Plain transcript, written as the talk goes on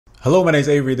Hello, my name is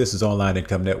Avery. This is Online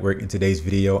Income Network. In today's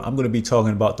video, I'm going to be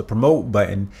talking about the promote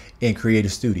button in Creator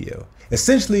Studio.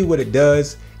 Essentially what it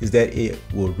does is that it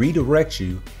will redirect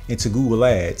you into Google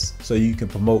Ads so you can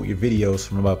promote your videos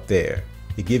from up there.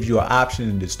 It gives you an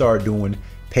option to start doing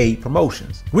paid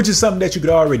promotions, which is something that you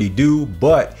could already do,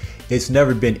 but it's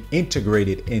never been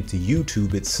integrated into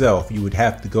YouTube itself. You would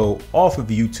have to go off of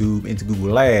YouTube into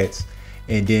Google Ads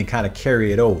and then kind of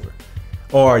carry it over.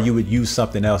 Or you would use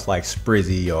something else like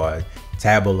Sprizzy or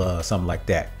Taboola or something like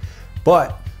that.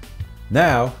 But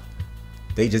now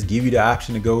they just give you the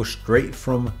option to go straight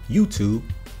from YouTube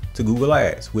to Google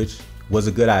Ads, which was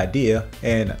a good idea.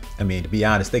 And I mean, to be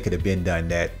honest, they could have been done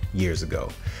that years ago.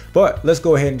 But let's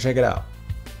go ahead and check it out.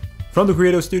 From the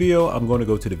Creator Studio, I'm going to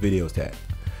go to the Videos tab.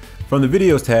 From the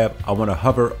Videos tab, I want to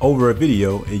hover over a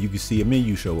video and you can see a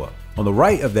menu show up. On the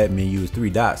right of that menu is 3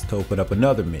 dots to open up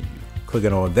another menu.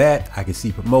 Clicking on that, I can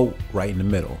see promote right in the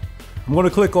middle. I'm going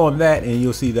to click on that and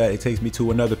you'll see that it takes me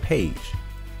to another page.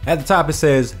 At the top it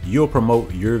says you'll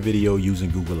promote your video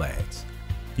using Google Ads.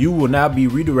 You will now be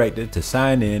redirected to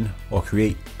sign in or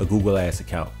create a Google Ads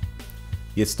account.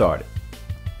 Get started.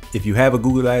 If you have a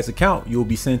Google Ads account, you'll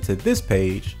be sent to this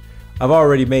page. I've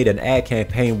already made an ad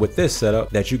campaign with this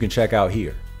setup that you can check out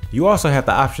here. You also have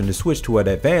the option to switch to an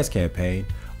advanced campaign,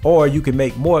 or you can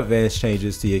make more advanced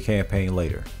changes to your campaign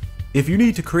later. If you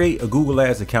need to create a Google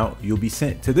Ads account, you'll be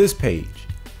sent to this page.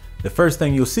 The first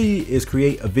thing you'll see is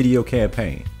create a video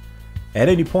campaign. At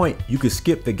any point, you can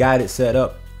skip the guided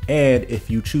setup, and if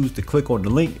you choose to click on the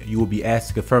link, you will be asked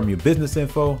to confirm your business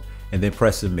info and then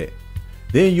press submit.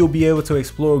 Then you'll be able to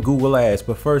explore Google Ads,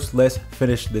 but first let's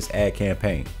finish this ad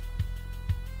campaign.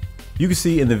 You can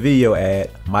see in the video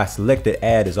ad, my selected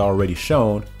ad is already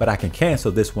shown, but I can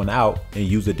cancel this one out and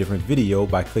use a different video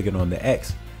by clicking on the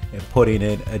X and putting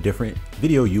in a different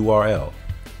video URL.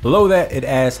 Below that, it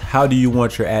asks, how do you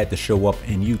want your ad to show up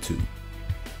in YouTube?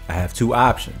 I have two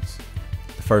options.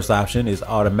 The first option is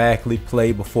automatically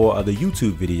play before other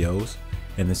YouTube videos,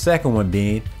 and the second one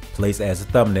being place as a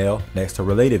thumbnail next to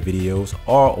related videos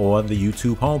or on the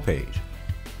YouTube homepage.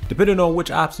 Depending on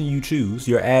which option you choose,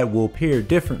 your ad will appear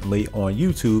differently on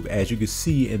YouTube, as you can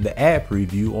see in the ad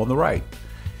preview on the right.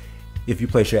 If you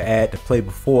place your ad to play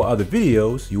before other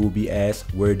videos, you will be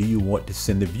asked where do you want to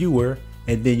send the viewer,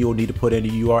 and then you'll need to put in a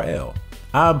URL.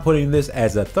 I'm putting this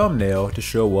as a thumbnail to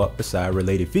show up beside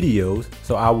related videos,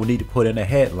 so I will need to put in a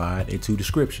headline and 2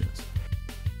 descriptions.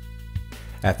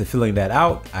 After filling that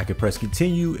out, I can press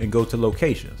continue and go to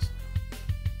locations.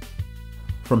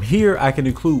 From here, I can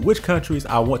include which countries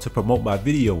I want to promote my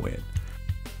video in.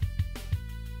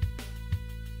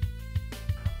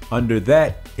 Under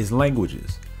that is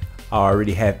languages. I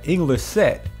already have English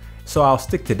set, so I'll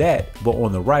stick to that, but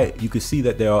on the right you can see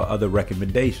that there are other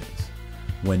recommendations.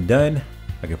 When done,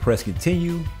 I can press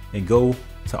continue and go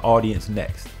to audience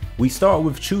next. We start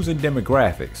with choosing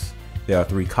demographics. There are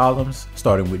 3 columns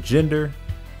starting with gender,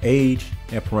 age,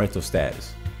 and parental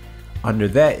status. Under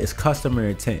that is customer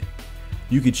intent.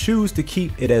 You can choose to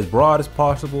keep it as broad as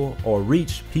possible or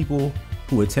reach people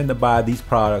who intend to buy these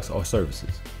products or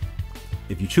services.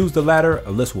 If you choose the latter,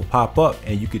 a list will pop up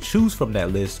and you can choose from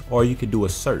that list, or you can do a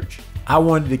search. I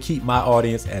wanted to keep my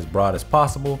audience as broad as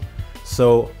possible,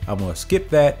 so I'm going to skip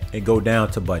that and go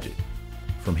down to budget.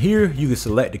 From here, you can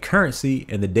select the currency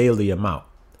and the daily amount.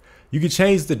 You can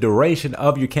change the duration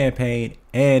of your campaign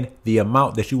and the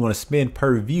amount that you want to spend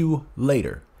per view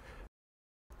later.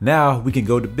 Now we can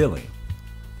go to billing.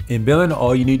 In billing,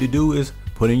 all you need to do is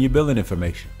put in your billing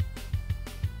information.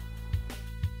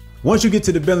 Once you get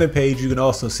to the billing page, you can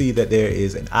also see that there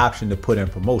is an option to put in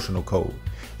promotional code.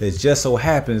 It just so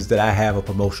happens that I have a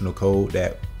promotional code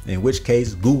that, in which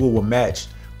case, Google will match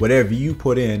whatever you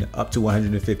put in up to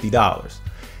 $150.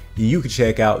 You can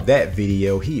check out that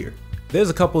video here.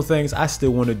 There's a couple of things I still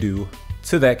want to do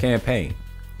to that campaign.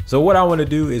 So what I want to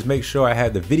do is make sure I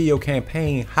have the video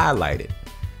campaign highlighted.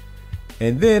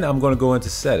 And then I'm going to go into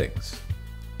settings.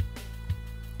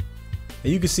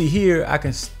 And you can see here, I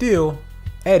can still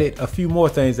edit a few more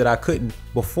things that I couldn't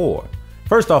before.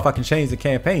 First off, I can change the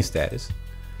campaign status.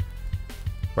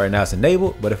 Right now it's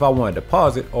enabled, but if I wanted to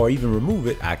pause it or even remove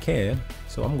it, I can.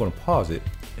 So I'm going to pause it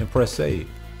and press save.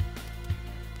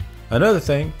 Another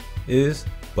thing is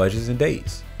budgets and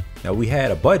dates. Now we had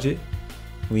a budget,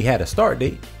 we had a start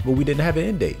date, but we didn't have an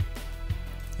end date.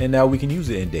 And now we can use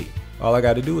the end date. All I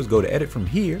got to do is go to edit from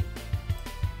here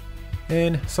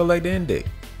and select the end date.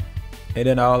 And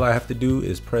then all I have to do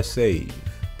is press save.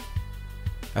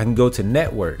 I can go to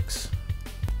networks.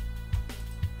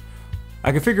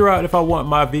 I can figure out if I want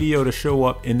my video to show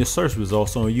up in the search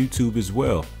results on YouTube as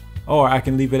well, or I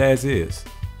can leave it as is.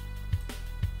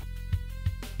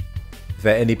 If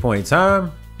at any point in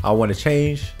time I want to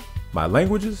change my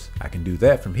languages, I can do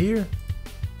that from here.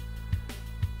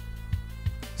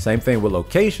 Same thing with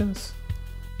locations.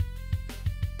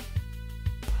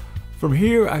 From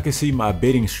here, I can see my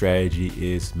bidding strategy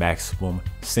is maximum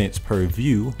cents per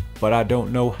view, but I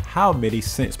don't know how many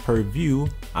cents per view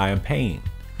I am paying.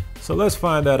 So let's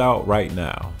find that out right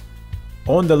now.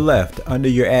 On the left, under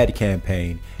your ad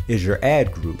campaign, is your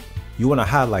ad group. You want to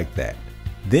highlight that,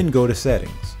 then go to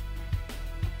settings.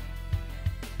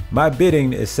 My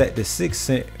bidding is set to 6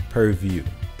 cents per view.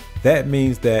 That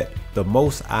means that the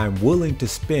most I'm willing to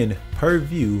spend per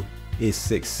view is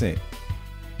 6 cents.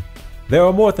 There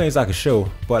are more things I could show,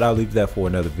 but I'll leave that for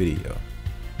another video.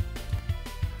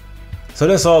 So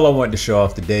that's all I wanted to show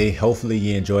off today. Hopefully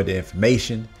you enjoyed the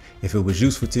information. If it was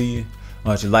useful to you,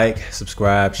 why don't you like,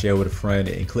 subscribe, share with a friend,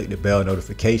 and click the bell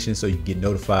notification so you can get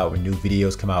notified when new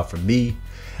videos come out from me.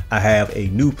 I have a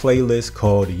new playlist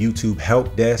called the YouTube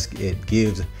Help Desk. It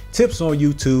gives tips on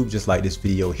YouTube just like this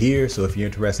video here. So if you're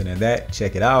interested in that,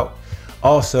 check it out.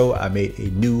 Also, I made a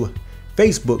new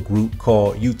Facebook group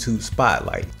called YouTube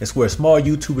Spotlight. It's where small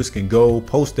YouTubers can go,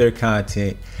 post their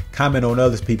content, comment on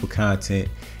other people's content,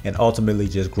 and ultimately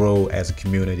just grow as a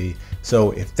community.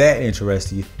 So if that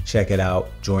interests you, check it out,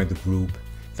 join the group.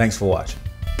 Thanks for watching.